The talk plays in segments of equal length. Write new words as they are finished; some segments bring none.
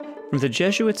From the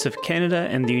Jesuits of Canada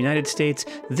and the United States,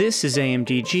 this is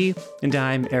AMDG, and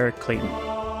I'm Eric Clayton.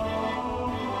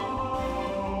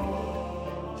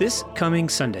 This coming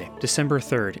Sunday, December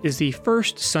 3rd, is the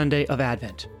first Sunday of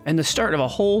Advent, and the start of a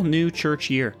whole new church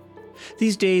year.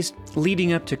 These days,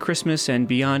 leading up to Christmas and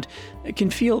beyond, can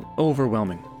feel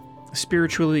overwhelming.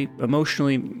 Spiritually,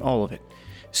 emotionally, all of it.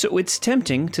 So it's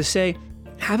tempting to say,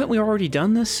 haven't we already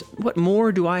done this? What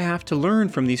more do I have to learn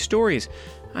from these stories?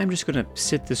 I'm just going to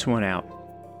sit this one out.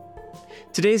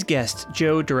 Today's guest,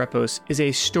 Joe Durepos, is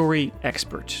a story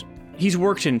expert. He's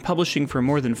worked in publishing for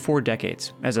more than 4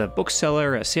 decades, as a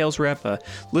bookseller, a sales rep, a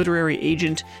literary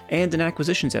agent, and an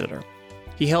acquisitions editor.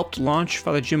 He helped launch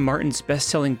Father Jim Martin's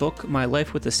best-selling book, My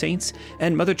Life with the Saints,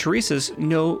 and Mother Teresa's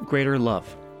No Greater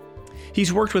Love.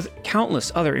 He's worked with countless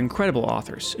other incredible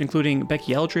authors, including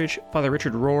Becky Eldridge, Father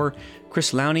Richard Rohr,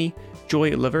 Chris Lowney,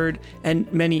 Joy Laverde, and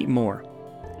many more.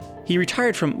 He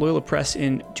retired from Loyola Press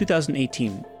in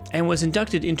 2018 and was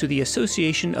inducted into the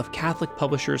Association of Catholic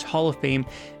Publishers Hall of Fame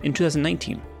in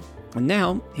 2019. And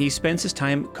now he spends his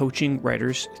time coaching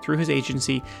writers through his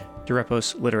agency,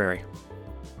 Durepos Literary.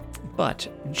 But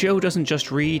Joe doesn't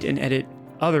just read and edit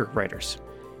other writers.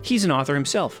 He's an author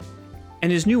himself.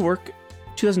 And his new work,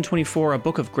 2024, A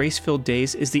Book of Grace-Filled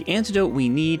Days, is the antidote we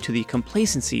need to the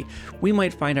complacency we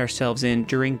might find ourselves in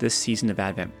during this season of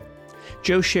Advent.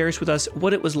 Joe shares with us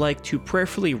what it was like to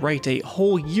prayerfully write a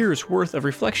whole year's worth of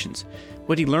reflections,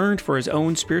 what he learned for his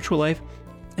own spiritual life,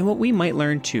 and what we might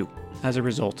learn too as a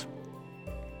result.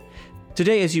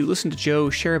 Today, as you listen to Joe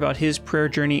share about his prayer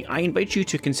journey, I invite you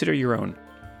to consider your own.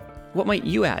 What might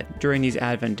you add during these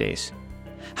Advent days?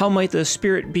 How might the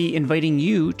Spirit be inviting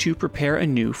you to prepare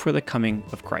anew for the coming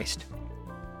of Christ?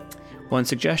 One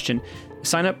suggestion,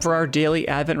 sign up for our daily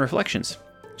Advent reflections.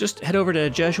 Just head over to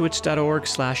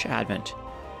jesuits.org/Advent.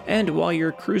 And while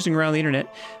you're cruising around the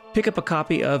internet, pick up a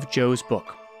copy of Joe's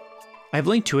book. I've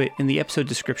linked to it in the episode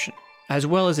description, as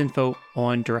well as info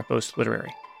on Durepos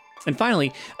Literary. And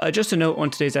finally, just a note on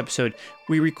today's episode,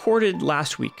 we recorded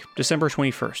last week, December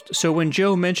 21st, so when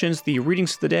Joe mentions the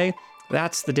readings of the day,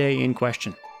 that's the day in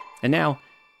question. And now,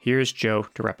 here's Joe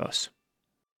Durepos.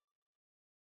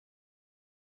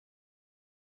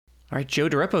 All right, Joe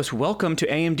Durepos, welcome to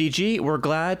AMDG. We're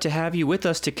glad to have you with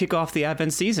us to kick off the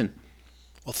Advent season.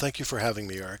 Well, thank you for having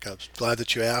me, Eric. I'm glad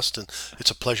that you asked, and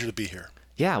it's a pleasure to be here.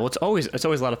 Yeah, well, it's always a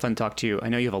lot of fun to talk to you. I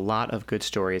know you have a lot of good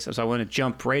stories, so I want to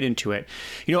jump right into it.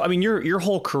 Your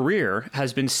whole career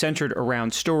has been centered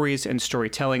around stories and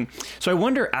storytelling. So I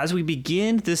wonder, as we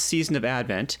begin this season of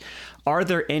Advent, are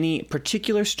there any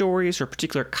particular stories or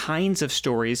particular kinds of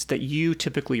stories that you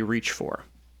typically reach for?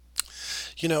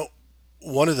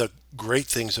 One of the great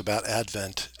things about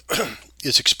Advent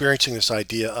is experiencing this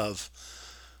idea of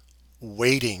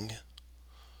waiting,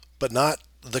 but not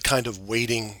the kind of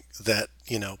waiting that,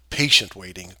 patient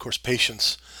waiting. Of course,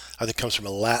 patience, I think, comes from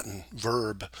a Latin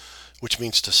verb, which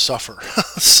means to suffer.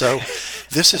 So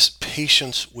this is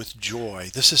patience with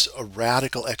joy. This is a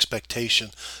radical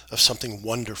expectation of something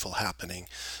wonderful happening.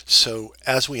 So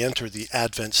as we enter the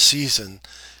Advent season,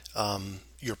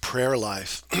 your prayer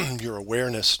life, your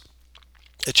awareness,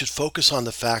 it should focus on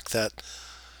the fact that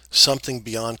something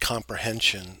beyond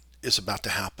comprehension is about to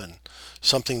happen.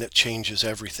 Something that changes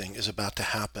everything is about to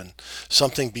happen.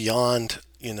 Something beyond,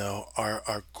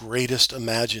 our greatest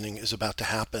imagining is about to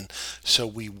happen. So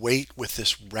we wait with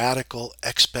this radical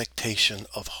expectation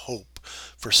of hope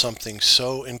for something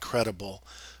so incredible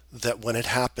that when it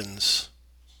happens,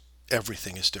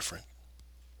 everything is different.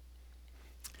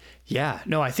 Yeah,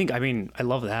 no, I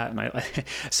love that. And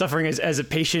suffering as a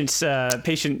patient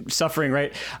suffering,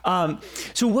 right?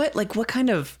 So what kind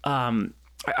of,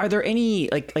 are there any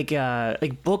like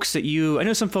books that I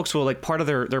know some folks will, like, part of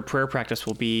their prayer practice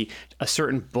will be a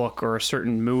certain book or a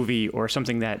certain movie or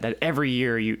something that every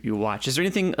year you watch. Is there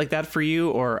anything like that for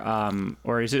you,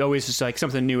 or is it always just like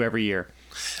something new every year?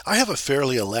 I have a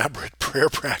fairly elaborate prayer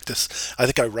practice. I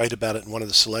think I write about it in one of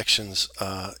the selections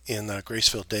in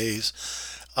Grace-Filled Days.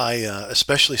 I,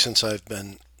 especially since I've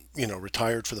been,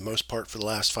 retired for the most part for the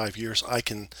last 5 years, I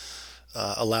can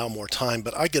allow more time.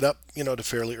 But I get up, at a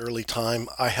fairly early time.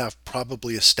 I have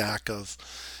probably a stack of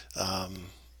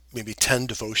maybe 10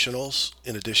 devotionals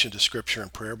in addition to scripture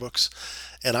and prayer books.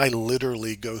 And I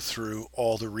literally go through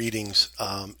all the readings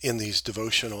in these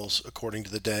devotionals according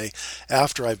to the day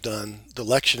after I've done the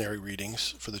lectionary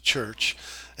readings for the church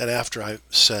and after I've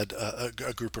said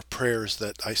a group of prayers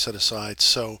that I set aside.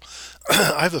 So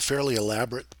I have a fairly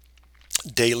elaborate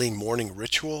daily morning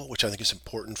ritual, which I think is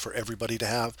important for everybody to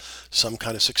have some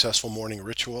kind of successful morning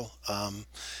ritual.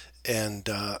 And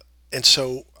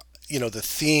so, the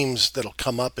themes that'll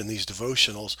come up in these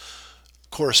devotionals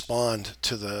correspond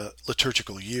to the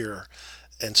liturgical year.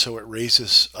 And so it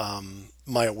raises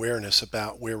my awareness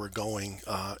about where we're going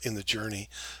in the journey.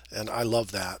 And I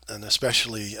love that. And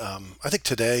especially, I think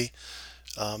today,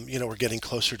 we're getting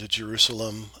closer to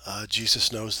Jerusalem.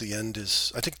 Jesus knows the end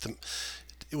is,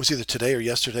 it was either today or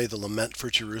yesterday, the Lament for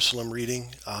Jerusalem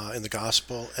reading in the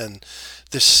Gospel, and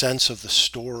this sense of the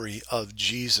story of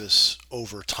Jesus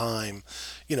over time,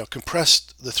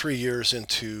 compressed the 3 years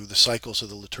into the cycles of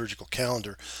the liturgical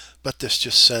calendar, but this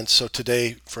just sense. So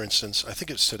today, for instance, I think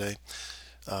it's today,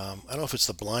 I don't know if it's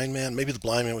the blind man. Maybe the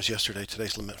blind man was yesterday.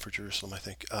 Today's Lament for Jerusalem, I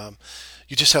think.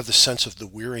 You just have the sense of the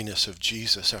weariness of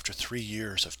Jesus after 3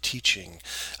 years of teaching,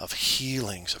 of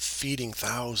healings, of feeding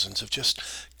thousands, of just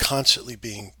constantly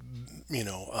being,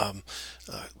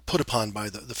 put upon by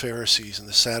the Pharisees and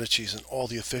the Sadducees and all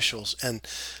the officials, and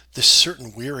this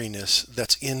certain weariness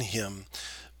that's in him,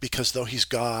 because though he's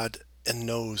God and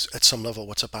knows at some level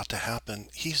what's about to happen,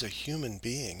 he's a human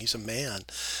being, he's a man,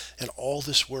 and all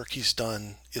this work he's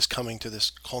done is coming to this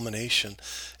culmination,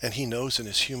 and he knows in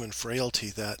his human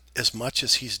frailty that as much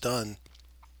as he's done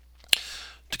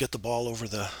to get the ball over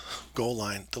the goal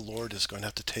line, the Lord is going to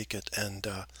have to take it. And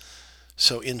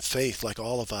so in faith, like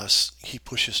all of us, he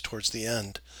pushes towards the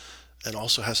end and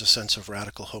also has a sense of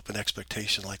radical hope and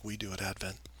expectation like we do at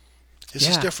Advent. This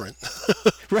is different.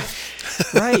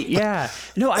 Right. Yeah.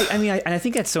 No, I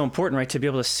think that's so important, right? To be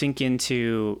able to sink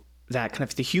into that kind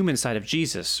of the human side of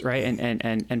Jesus, right?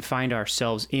 And find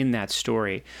ourselves in that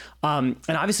story. And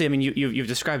obviously, I mean, you've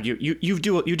described, you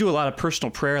do a lot of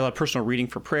personal prayer, a lot of personal reading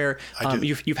for prayer. I do.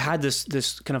 You've had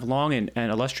this kind of long and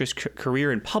illustrious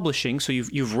career in publishing. So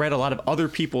you've read a lot of other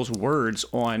people's words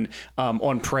on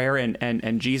prayer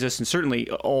and Jesus, and certainly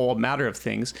all matter of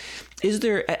things. Is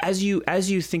there, as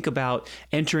you think about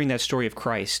entering that story of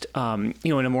Christ, in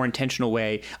a more intentional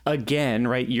way, again,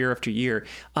 right, year after year,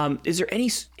 is there any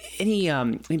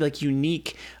maybe like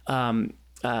unique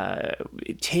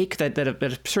take that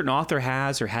a certain author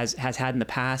has or has had in the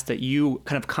past that you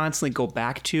kind of constantly go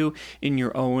back to in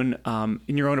your own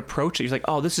approach? That you're like,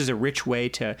 oh, this is a rich way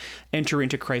to enter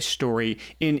into Christ's story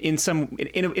in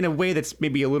a way that's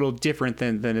maybe a little different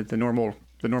than the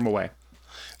normal way.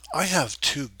 I have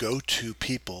two go-to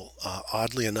people,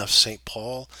 oddly enough, St.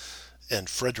 Paul and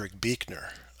Frederick Buechner,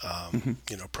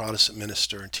 Protestant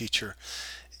minister and teacher.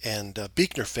 And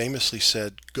Buechner famously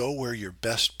said, "Go where your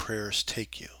best prayers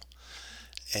take you."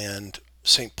 And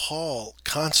St. Paul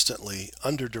constantly,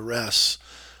 under duress,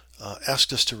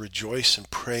 asked us to rejoice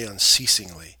and pray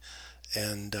unceasingly,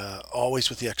 and always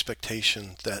with the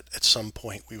expectation that at some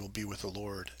point we will be with the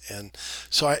Lord. And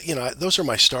so those are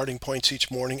my starting points each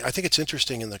morning. I think it's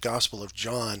interesting in the Gospel of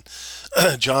John,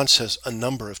 John says a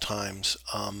number of times,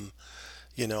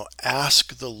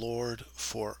 ask the Lord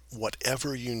for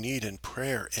whatever you need in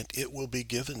prayer, and it will be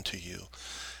given to you.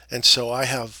 And so I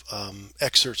have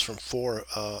excerpts from 4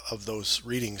 of those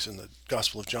readings in the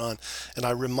Gospel of John, and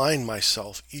I remind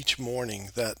myself each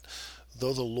morning that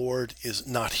though the Lord is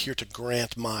not here to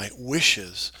grant my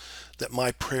wishes, that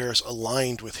my prayers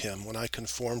aligned with him, when I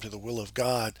conform to the will of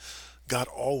God, God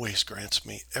always grants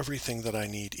me everything that I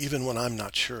need, even when I'm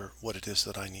not sure what it is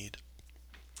that I need.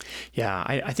 Yeah,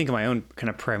 I think of my own kind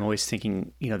of prayer. I'm always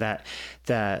thinking, that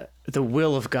the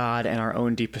will of God and our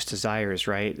own deepest desires,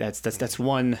 right? That's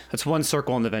one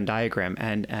circle on the Venn diagram,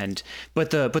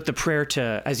 but the prayer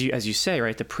to, as you say,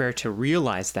 right, the prayer to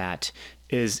realize that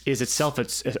is itself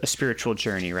a spiritual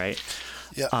journey, right?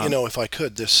 Yeah, if I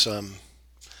could, there's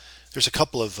a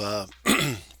couple of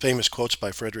famous quotes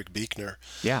by Frederick Buechner.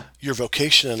 Yeah. Your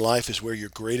vocation in life is where your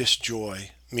greatest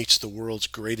joy meets the world's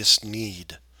greatest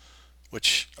need,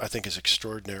 which I think is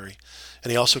extraordinary.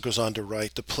 And he also goes on to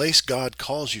write, the place God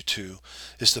calls you to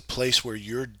is the place where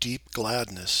your deep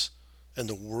gladness and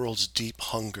the world's deep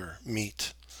hunger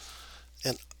meet.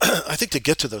 And I think to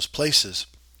get to those places,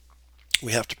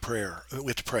 we have to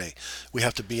pray. We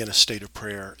have to be in a state of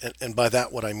prayer. And by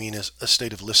that, what I mean is a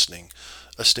state of listening,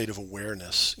 a state of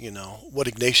awareness, what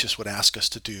Ignatius would ask us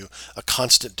to do, a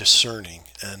constant discerning.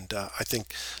 And I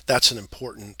think that's an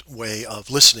important way of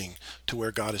listening to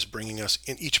where God is bringing us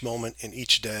in each moment, in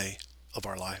each day of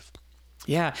our life.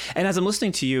 Yeah. And as I'm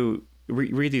listening to you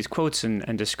read these quotes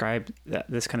and describe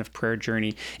this kind of prayer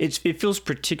journey, it feels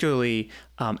particularly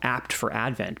apt for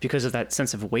Advent because of that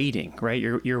sense of waiting, right?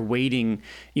 You're waiting.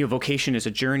 Vocation is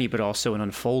a journey, but also an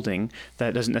unfolding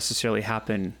that doesn't necessarily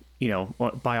happen,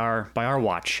 by our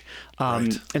watch.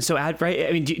 Right. And so, right?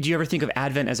 I mean, do you ever think of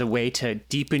Advent as a way to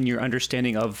deepen your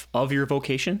understanding of your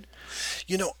vocation?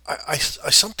 I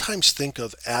sometimes think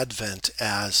of Advent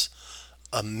as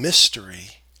a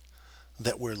mystery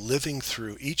that we're living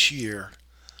through each year,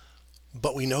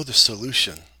 but we know the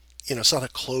solution. It's not a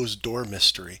closed door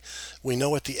mystery. We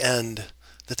know at the end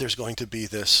that there's going to be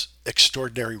this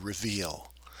extraordinary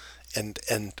reveal, and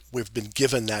we've been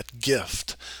given that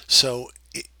gift. So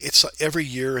it's every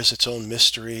year is its own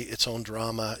mystery, its own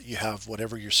drama. You have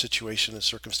whatever your situation and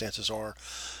circumstances are,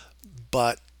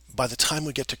 but by the time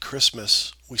we get to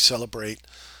Christmas, we celebrate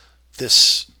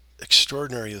this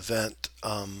extraordinary event.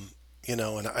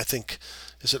 And I think,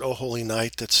 is it "O Holy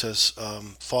Night" that says,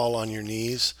 "Fall on your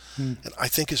knees"? Hmm. And I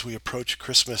think as we approach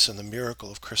Christmas and the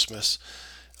miracle of Christmas,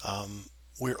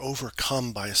 we're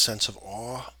overcome by a sense of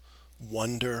awe,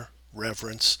 wonder,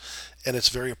 reverence, and it's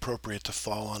very appropriate to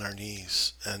fall on our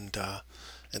knees and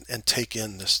take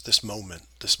in this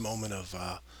moment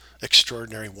of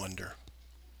extraordinary wonder.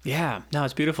 Yeah, no,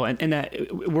 it's beautiful, and that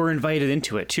we're invited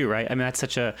into it too, right? I mean, that's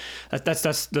such a that's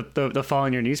the fall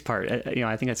on your knees part.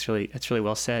 I think that's really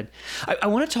well said. I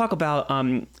want to talk about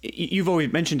you've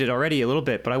always mentioned it already a little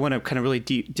bit, but I want to kind of really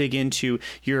dig into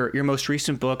your most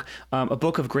recent book, a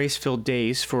book of grace-filled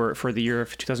days for the year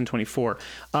of 2024.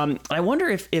 I wonder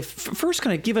if first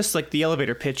kind of give us like the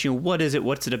elevator pitch. What is it?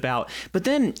 What's it about? But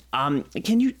then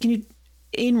can you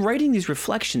in writing these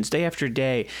reflections day after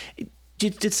day,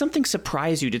 did something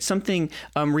surprise you? Did something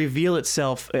reveal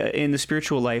itself in the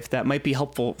spiritual life that might be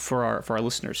helpful for our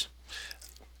listeners?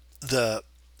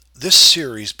 This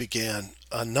series began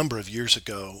a number of years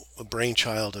ago, a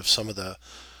brainchild of some of the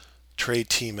trade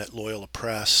team at Loyola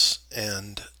Press,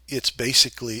 and it's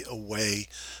basically a way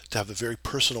to have a very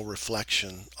personal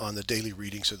reflection on the daily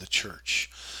readings of the church,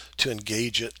 to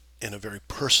engage it in a very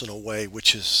personal way,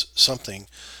 which is something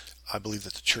I believe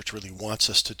that the church really wants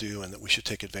us to do and that we should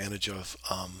take advantage of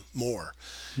more.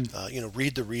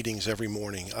 Read the readings every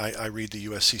morning. I read the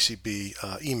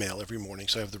USCCB email every morning,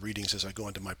 so I have the readings as I go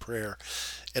into my prayer.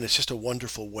 And it's just a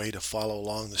wonderful way to follow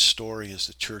along the story as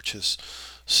the church has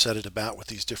set it about with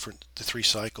the three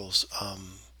cycles.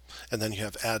 And then you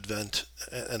have Advent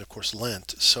and of course,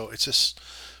 Lent. So it's this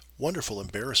wonderful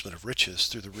embarrassment of riches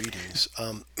through the readings.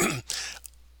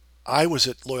 I was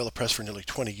at Loyola Press for nearly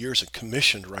 20 years and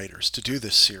commissioned writers to do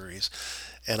this series.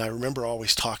 And I remember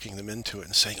always talking them into it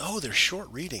and saying, "Oh, they're short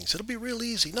readings. It'll be real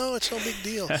easy." "No, it's no big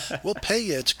deal. We'll pay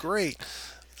you. It's great."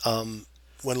 When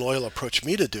Loyola approached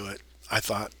me to do it, I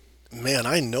thought, man,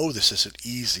 I know this isn't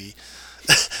easy.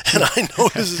 And I know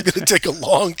this is going to take a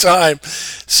long time.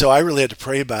 So I really had to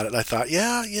pray about it. And I thought,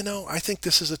 I think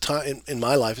this is a time in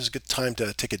my life is a good time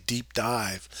to take a deep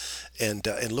dive and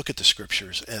look at the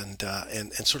scriptures and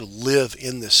sort of live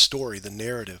in this story, the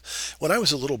narrative. When I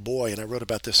was a little boy, and I wrote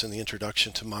about this in the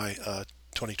introduction to my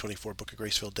 2024 book of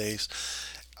Grace-Filled Days,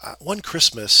 one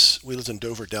Christmas, we lived in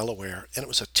Dover, Delaware, and it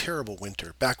was a terrible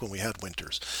winter, back when we had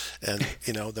winters. And,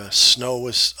 the snow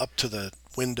was up to the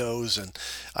windows, and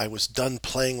I was done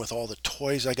playing with all the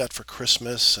toys I got for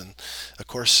Christmas. And, of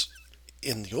course,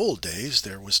 in the old days,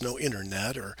 there was no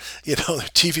internet or, the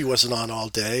TV wasn't on all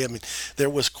day. I mean,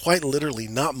 there was quite literally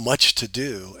not much to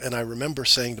do. And I remember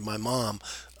saying to my mom,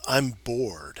 "I'm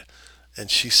bored."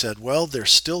 And she said, "Well,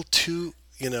 there's still two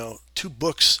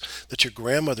books that your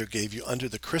grandmother gave you under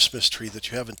the Christmas tree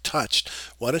that you haven't touched.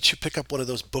 Why don't you pick up one of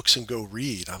those books and go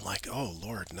read?" I'm like, "Oh,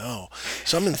 Lord, no."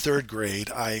 So I'm in third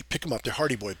grade. I pick them up. They're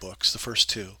Hardy Boy books, the first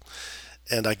two.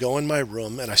 And I go in my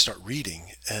room and I start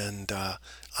reading. And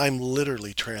I'm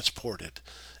literally transported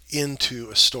into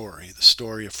a story, the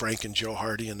story of Frank and Joe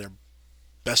Hardy and their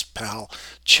best pal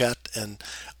Chet, and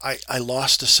I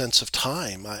lost a sense of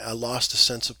time. I lost a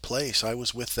sense of place. I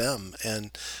was with them,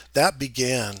 and that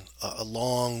began a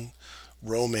long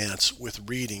romance with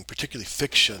reading, particularly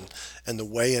fiction, and the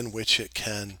way in which it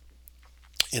can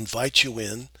invite you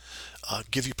in,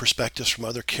 give you perspectives from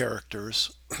other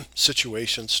characters,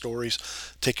 situations, stories,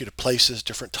 take you to places,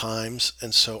 different times.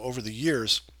 And so over the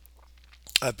years,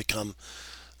 I've become,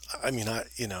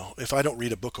 if I don't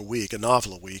read a book a week, a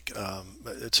novel a week,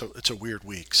 it's a weird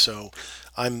week. So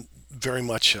I'm very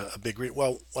much a big reader.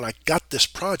 Well, when I got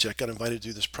invited to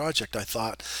do this project, I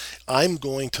thought, I'm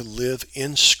going to live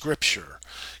in Scripture.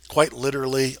 Quite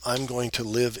literally, I'm going to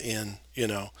live in,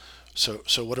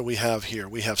 So what do we have here?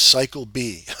 We have cycle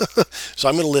B. So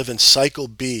I'm going to live in cycle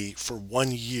B for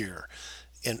 1 year.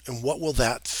 And what will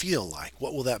that feel like?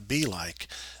 What will that be like?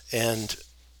 And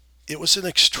it was an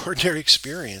extraordinary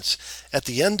experience. At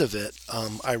the end of it,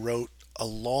 I wrote a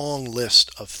long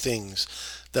list of things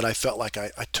that I felt like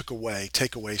I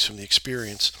takeaways from the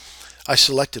experience. I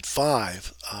selected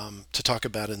 5 to talk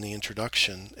about in the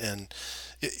introduction, and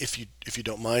if you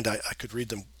don't mind, I could read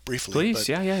them briefly. Please,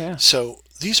 yeah. So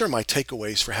these are my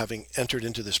takeaways for having entered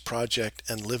into this project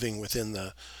and living within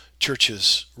the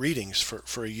church's readings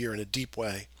for a year in a deep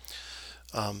way.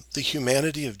 The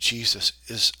humanity of Jesus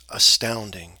is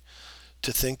astounding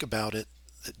to think about it,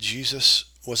 that Jesus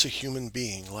was a human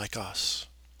being like us,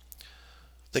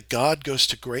 that God goes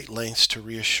to great lengths to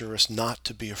reassure us not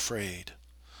to be afraid,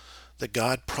 that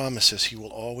God promises he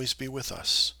will always be with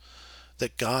us,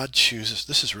 that God chooses,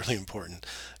 this is really important,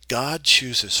 God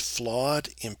chooses flawed,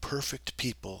 imperfect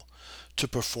people to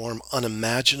perform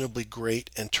unimaginably great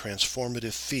and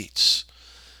transformative feats.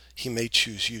 He may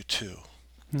choose you too.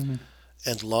 Mm-hmm.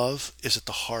 And love is at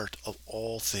the heart of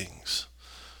all things,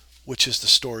 which is the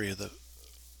story of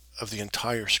the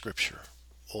entire Scripture,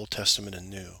 Old Testament and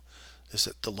New, is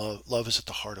that the love is at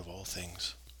the heart of all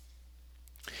things.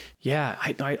 Yeah,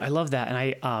 I love that,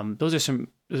 and those are some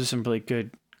really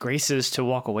good graces to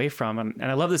walk away from, and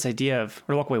I love this idea of,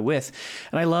 or to walk away with,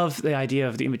 and I love the idea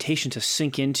of the invitation to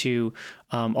sink into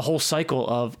a whole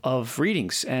cycle of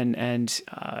readings and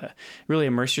really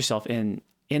immerse yourself in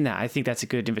that. I think that's a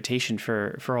good invitation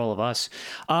for all of us.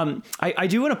 I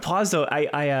do want to pause though,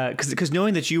 because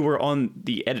knowing that you were on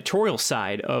the editorial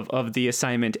side of the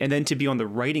assignment, and then to be on the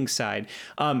writing side.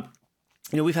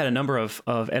 We've had a number of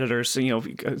editors, a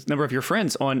number of your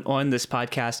friends on this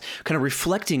podcast, kind of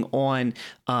reflecting on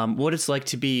what it's like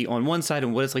to be on one side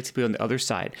and what it's like to be on the other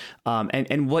side,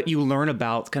 and what you learn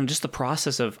about kind of just the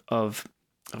process of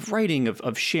writing,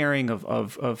 of sharing,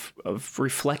 of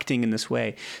reflecting in this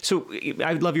way. So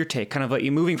I'd love your take, kind of like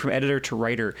you moving from editor to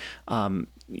writer.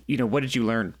 What did you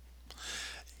learn?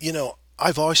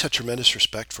 I've always had tremendous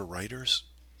respect for writers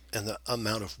and the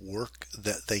amount of work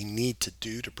that they need to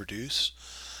do to produce.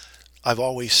 I've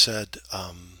always said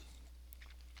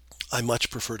I much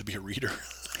prefer to be a reader.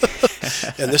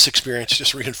 And this experience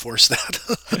just reinforced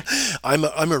that.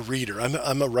 I'm a reader.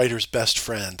 I'm a writer's best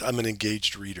friend. I'm an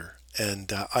engaged reader,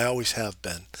 and I always have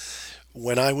been.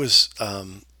 When I was a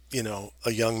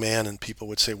young man and people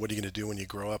would say, what are you going to do when you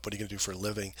grow up? What are you going to do for a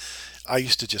living? I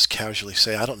used to just casually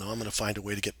say, I don't know, I'm going to find a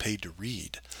way to get paid to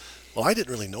read. Well, I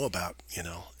didn't really know about,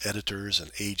 editors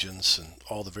and agents and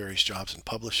all the various jobs in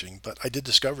publishing, but I did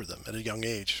discover them at a young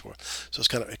age. So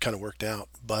it kind of worked out.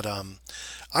 But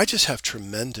I just have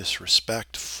tremendous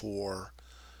respect for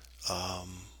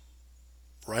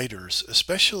writers,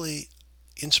 especially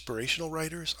inspirational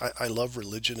writers. I love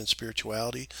religion and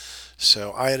spirituality.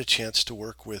 So I had a chance to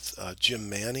work with Jim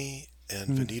Manny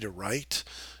and Vanita Wright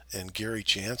and Gary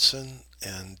Jansen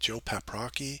and Joe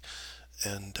Paprocki.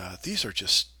 And these are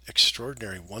just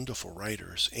extraordinary, wonderful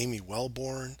writers. Amy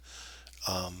Wellborn,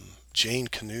 Jane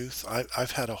Knuth.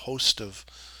 I've had a host of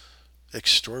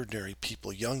extraordinary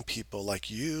people, young people like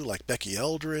you, like Becky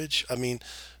Eldridge. I mean,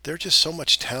 there's just so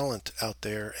much talent out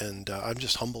there, and I'm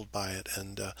just humbled by it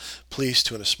and pleased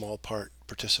to, in a small part,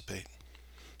 participate.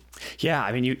 Yeah,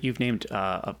 I mean, you've named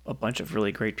a bunch of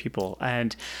really great people,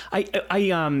 and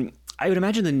I would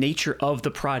imagine the nature of the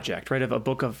project, right, of a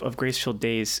book of Grace-Filled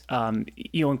Days,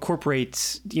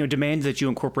 incorporates, demands that you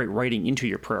incorporate writing into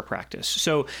your prayer practice.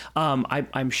 So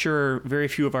I'm sure very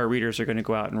few of our readers are going to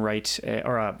go out and write,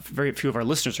 or very few of our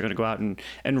listeners are going to go out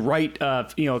and write,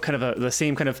 kind of the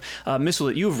same kind of missal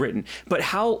that you've written. But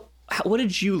what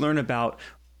did you learn about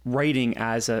writing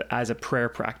as a prayer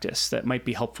practice that might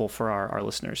be helpful for our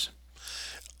listeners?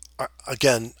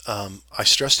 Again, I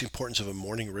stress the importance of a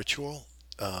morning ritual.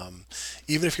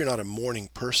 Even if you're not a morning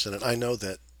person, and I know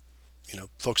that,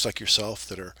 folks like yourself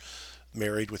that are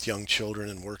married with young children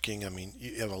and working, I mean,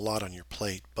 you have a lot on your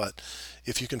plate, but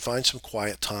if you can find some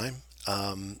quiet time,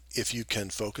 if you can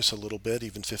focus a little bit,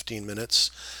 even 15 minutes,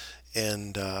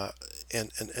 and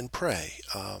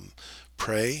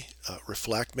pray,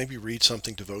 reflect, maybe read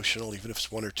something devotional, even if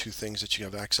it's one or two things that you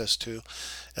have access to.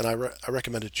 And I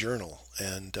recommend a journal.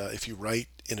 And if you write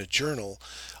in a journal,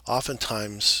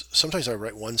 sometimes I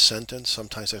write one sentence,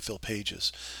 sometimes I fill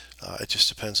pages. It just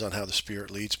depends on how the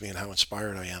Spirit leads me and how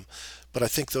inspired I am. But I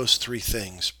think those three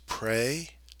things,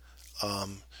 pray,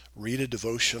 read a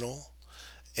devotional,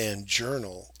 and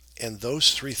journal, and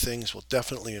those three things will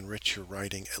definitely enrich your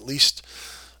writing, at least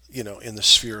in the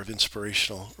sphere of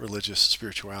inspirational, religious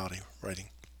spirituality writing.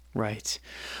 Right.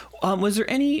 Was there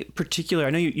any particular, I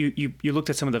know you looked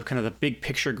at some of the kind of the big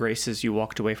picture graces you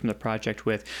walked away from the project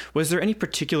with. Was there any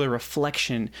particular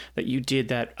reflection that you did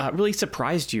that really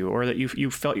surprised you, or that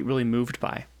you felt really moved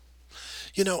by?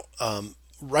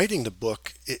 Writing the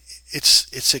book,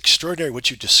 it's extraordinary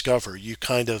what you discover. You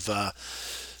kind of,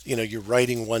 you're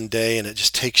writing one day and it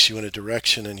just takes you in a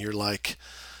direction and you're like,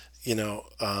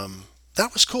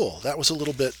 that was cool. That was a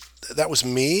little bit, that was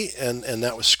me, and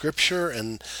that was scripture,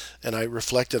 and I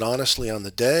reflected honestly on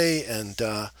the day, and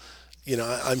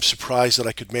I'm surprised that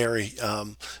I could marry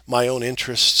my own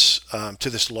interests to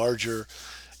this larger,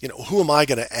 who am I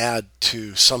going to add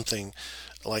to something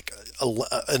like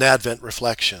an Advent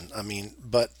reflection. I mean,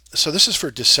 but so this is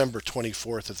for December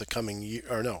 24th of the coming year,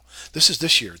 or no, this is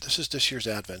this year. This is this year's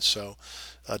Advent. So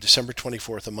December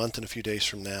 24th, a month and a few days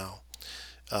from now.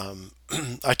 Um,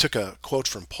 I took a quote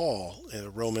from Paul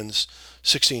in Romans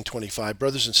 16:25.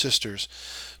 Brothers and sisters,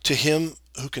 to him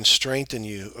who can strengthen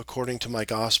you according to my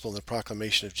gospel and the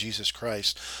proclamation of Jesus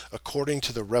Christ, according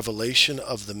to the revelation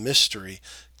of the mystery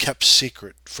kept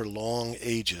secret for long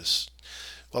ages.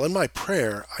 Well, in my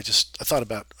prayer, I thought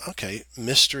about, okay,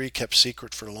 mystery kept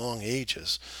secret for long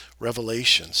ages,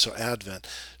 revelation, so Advent.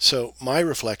 So my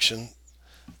reflection,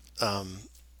 um,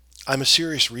 I'm a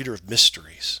serious reader of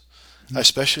mysteries. I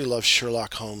especially love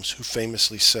Sherlock Holmes, who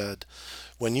famously said,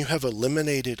 when you have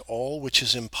eliminated all which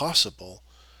is impossible,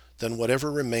 then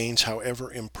whatever remains,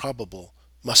 however improbable,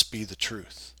 must be the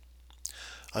truth.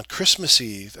 On Christmas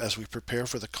Eve, as we prepare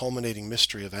for the culminating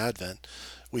mystery of Advent,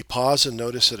 we pause and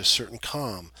notice that a certain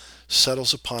calm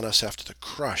settles upon us after the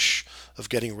crush of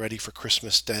getting ready for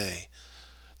Christmas Day.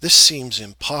 This seems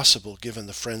impossible given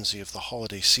the frenzy of the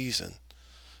holiday season,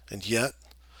 and yet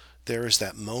there is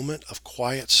that moment of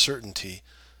quiet certainty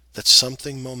that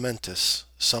something momentous,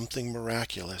 something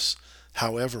miraculous,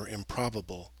 however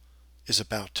improbable, is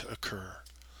about to occur.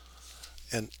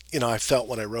 And I felt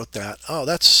when I wrote that, oh,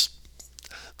 that's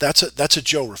a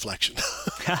Joe reflection.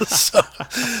 so,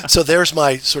 so there's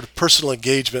my sort of personal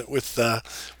engagement with the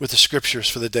scriptures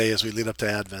for the day as we lead up to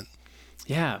Advent.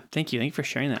 Yeah, thank you. Thank you for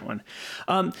sharing that one.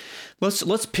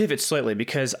 Let's pivot slightly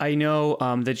because I know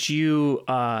that you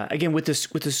again with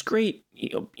this great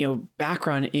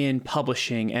background in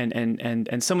publishing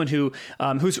and someone who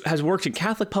has worked in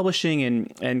Catholic publishing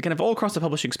and kind of all across the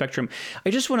publishing spectrum. I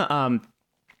just want to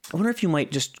I wonder if you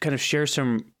might just kind of share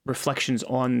some reflections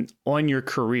on your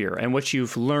career and what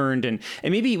you've learned, and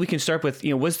maybe we can start with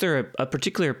was there a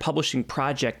particular publishing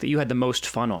project that you had the most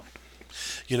fun on?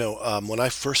 When I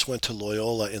first went to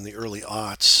Loyola in the early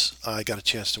aughts, I got a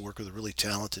chance to work with a really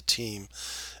talented team,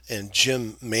 and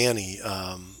Jim Manny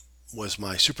was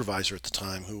my supervisor at the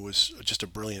time, who was just a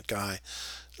brilliant guy.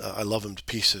 I love him to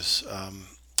pieces.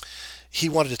 He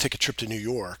wanted to take a trip to New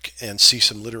York and see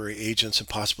some literary agents and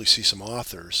possibly see some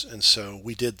authors, and so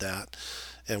we did that.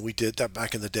 And we did that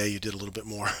back in the day. You did a little bit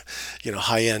more,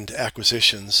 high-end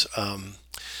acquisitions.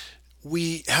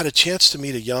 We had a chance to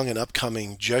meet a young and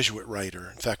upcoming Jesuit writer.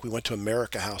 In fact, we went to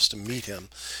America House to meet him.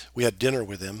 We had dinner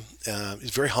with him. He's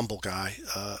a very humble guy,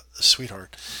 a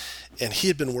sweetheart. And he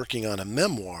had been working on a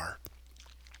memoir,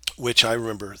 which I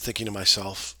remember thinking to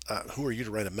myself, who are you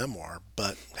to write a memoir?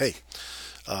 But hey,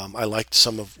 I liked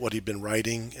some of what he'd been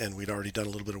writing, and we'd already done a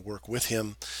little bit of work with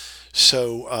him.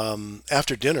 So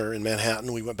after dinner in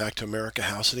Manhattan, we went back to America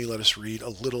House, and he let us read a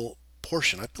little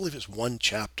portion. I believe it's one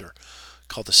chapter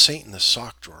called The Saint in the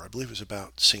Sock Drawer. I believe it was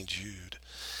about St. Jude.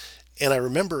 And I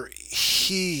remember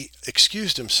he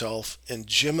excused himself, and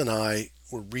Jim and I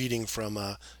were reading from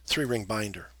a 3-ring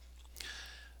binder.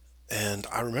 And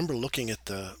I remember looking at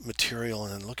the material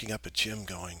and then looking up at Jim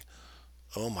going,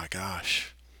 oh my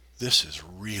gosh, this is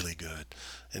really good.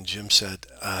 And Jim said,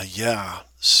 yeah.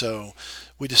 So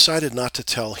we decided not to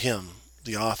tell him,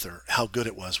 the author, how good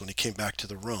it was when he came back to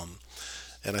the room.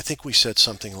 And I think we said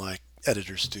something like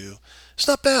editors do, it's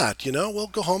not bad, we'll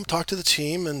go home, talk to the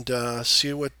team, and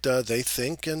see what they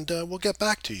think, and we'll get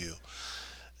back to you.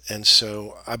 And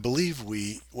so I believe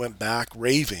we went back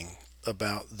raving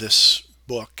about this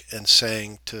book and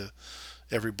saying to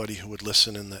everybody who would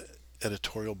listen in the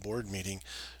editorial board meeting,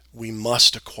 we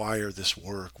must acquire this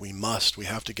work. We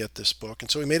have to get this book. And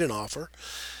so we made an offer,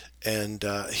 and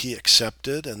he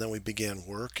accepted, and then we began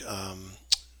work.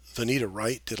 Vanita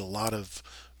Wright did a lot of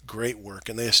great work,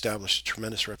 and they established a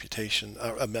tremendous reputation,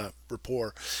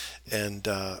 rapport, and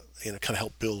kind of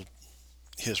helped build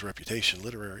his reputation,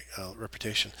 literary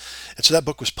reputation. And so that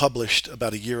book was published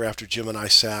about a year after Jim and I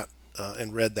sat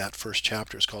and read that first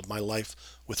chapter. It's called My Life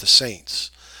with the Saints,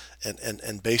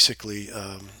 and basically,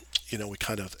 we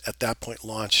kind of at that point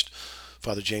launched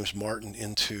Father James Martin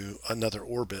into another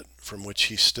orbit from which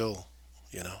he's still,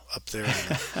 up there in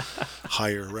the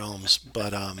higher realms.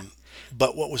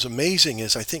 But what was amazing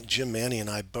is I think Jim Manny and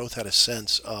I both had a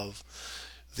sense of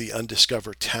the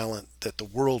undiscovered talent that the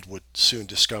world would soon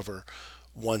discover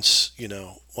once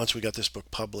we got this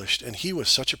book published. And he was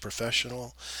such a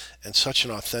professional and such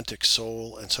an authentic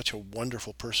soul and such a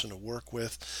wonderful person to work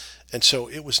with. And so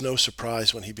it was no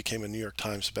surprise when he became a New York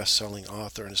Times best-selling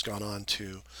author and has gone on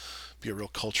to be a real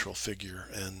cultural figure.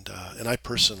 And I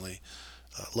personally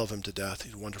love him to death.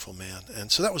 He's a wonderful man.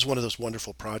 And so that was one of those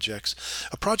wonderful projects.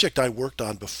 A project I worked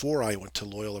on before I went to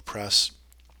Loyola Press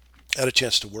I had a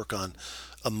chance to work on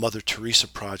a Mother Teresa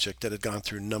project that had gone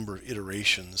through a number of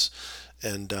iterations,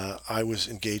 and I was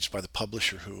engaged by the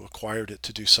publisher who acquired it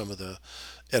to do some of the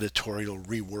editorial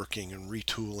reworking and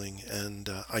retooling, and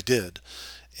I did.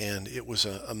 And it was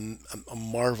a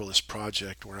marvelous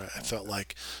project where I felt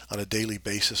like on a daily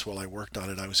basis while I worked on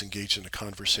it, I was engaged in a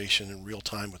conversation in real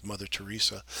time with Mother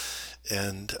Teresa.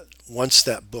 And once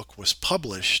that book was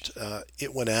published,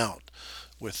 it went out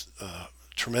with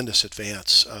tremendous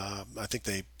advance. I think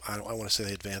I want to say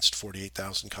they advanced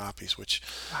 48,000 copies, which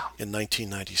in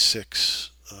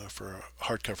 1996 for a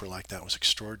hardcover like that was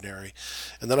extraordinary.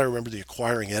 And then I remember the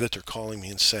acquiring editor calling me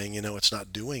and saying, it's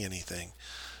not doing anything.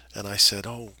 And I said,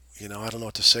 I don't know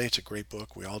what to say. It's a great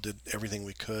book. We all did everything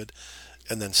we could.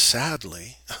 And then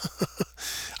sadly,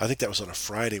 I think that was on a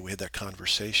Friday we had that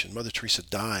conversation. Mother Teresa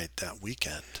died that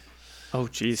weekend. Oh,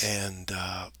 geez. And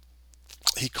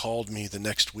he called me the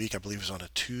next week, I believe it was on a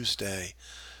Tuesday,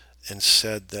 and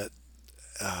said that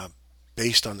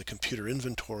based on the computer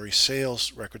inventory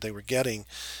sales record they were getting,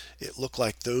 it looked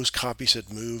like those copies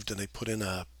had moved and they put in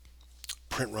a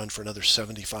print run for another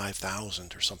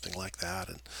 75,000 or something like that.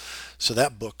 And so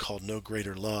that book, called No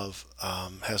Greater Love,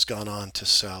 has gone on to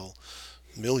sell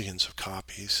millions of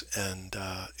copies, and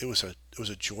it was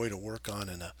a joy to work on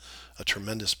and a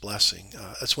tremendous blessing.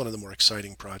 That's one of the more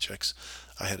exciting projects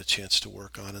I had a chance to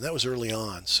work on, and that was early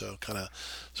on, so kind of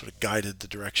sort of guided the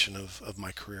direction of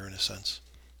my career in a sense.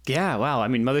 Yeah, wow. I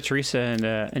mean, Mother Teresa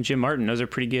and Jim Martin, those are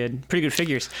pretty good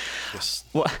figures. Yes.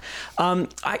 Well,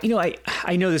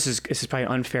 I know this is probably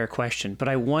an unfair question, but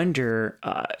I wonder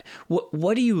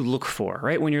what do you look for,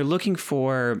 right? When you're looking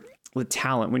for the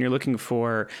talent, when you're looking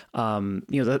for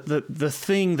the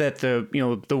thing that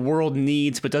the world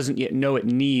needs but doesn't yet know it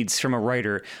needs from a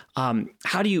writer,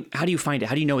 how do you find it?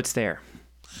 How do you know it's there?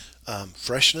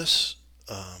 Freshness.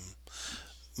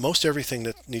 Most everything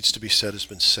that needs to be said has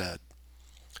been said.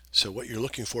 So what you're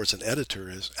looking for as an editor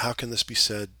is, how can this be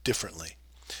said differently?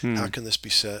 How can this be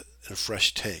said in a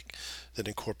fresh take that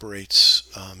incorporates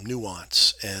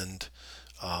nuance and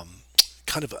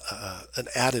kind of an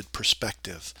added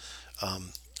perspective?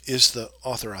 Is the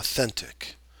author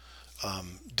authentic?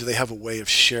 Do they have a way of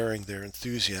sharing their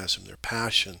enthusiasm, their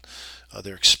passion,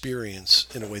 their experience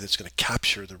in a way that's going to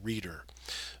capture the reader?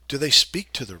 Do they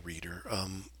speak to the reader?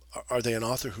 Are they an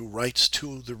author who writes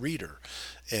to the reader?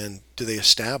 And do they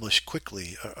establish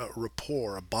quickly a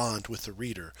rapport, a bond with the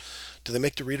reader? Do they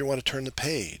make the reader want to turn the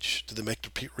page? Do they make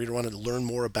the reader want to learn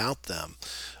more about them?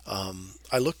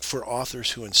 I look for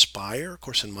authors who inspire. Of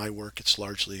course, in my work, it's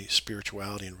largely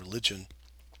spirituality and religion.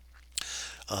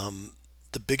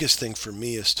 The biggest thing for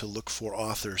me is to look for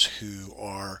authors who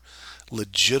are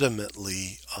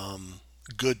legitimately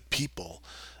good people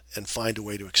and find a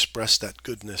way to express that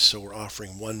goodness. So we're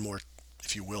offering one more,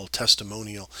 if you will,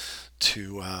 testimonial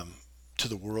to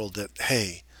the world that,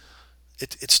 hey,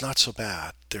 it's not so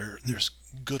bad. There's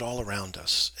good all around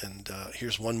us. And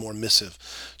here's one more missive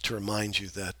to remind you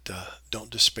that don't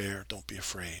despair, don't be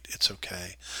afraid. It's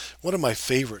okay. One of my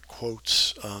favorite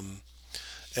quotes,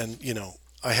 and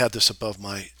I had this above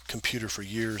my computer for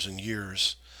years and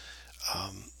years,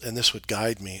 and this would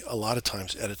guide me a lot of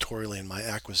times editorially in my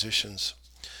acquisitions.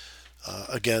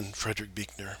 Again, Frederick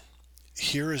Buechner,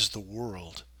 here is the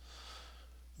world.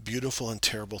 Beautiful and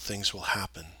terrible things will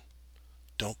happen.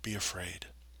 Don't be afraid.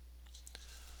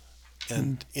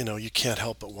 And, you can't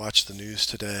help but watch the news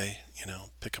today,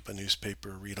 pick up a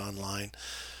newspaper, read online.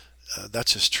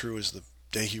 That's as true as the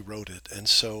day he wrote it. And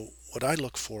so what I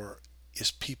look for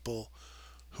is people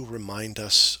who remind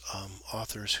us,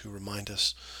 authors who remind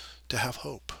us to have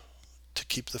hope, to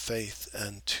keep the faith,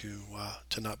 and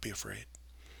to not be afraid.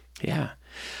 Yeah.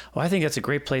 Well, I think that's a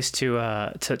great place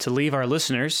to leave our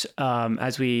listeners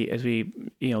as we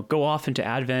go off into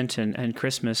Advent and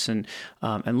Christmas and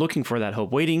looking for that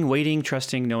hope, waiting,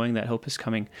 trusting, knowing that hope is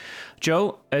coming.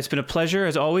 Joe, it's been a pleasure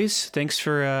as always. Thanks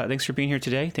for being here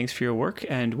today. Thanks for your work,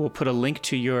 and we'll put a link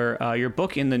to your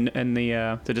book in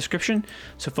the description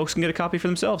so folks can get a copy for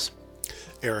themselves.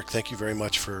 Eric, thank you very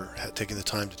much for taking the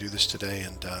time to do this today,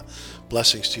 and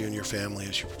blessings to you and your family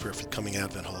as you prepare for the coming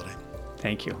Advent holiday.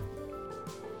 Thank you.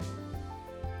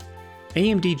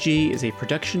 AMDG is a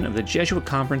production of the Jesuit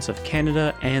Conference of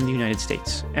Canada and the United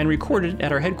States, and recorded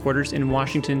at our headquarters in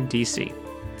Washington, D.C.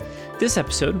 This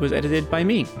episode was edited by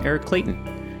me, Eric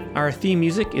Clayton. Our theme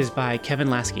music is by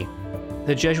Kevin Lasky.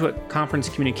 The Jesuit Conference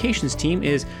Communications team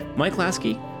is Mike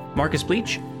Lasky, Marcus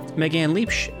Bleach, Megan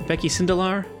Leipsch, Becky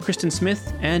Sindelar, Kristen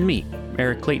Smith, and me,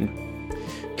 Eric Clayton.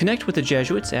 Connect with the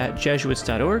Jesuits at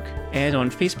jesuits.org and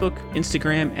on Facebook,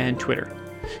 Instagram, and Twitter.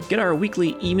 Get our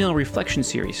weekly email reflection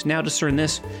series, Now Discern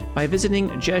This, by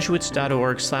visiting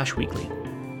jesuits.org/weekly.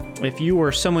 If you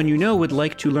or someone you know would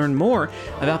like to learn more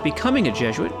about becoming a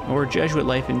Jesuit or Jesuit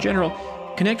life in general,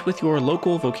 connect with your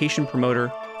local vocation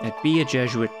promoter at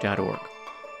beajesuit.org.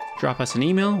 Drop us an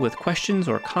email with questions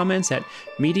or comments at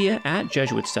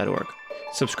media@jesuits.org.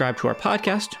 Subscribe to our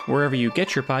podcast wherever you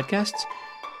get your podcasts.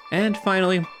 And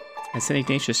finally, as St.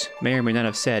 Ignatius may or may not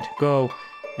have said, go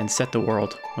and set the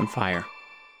world on fire.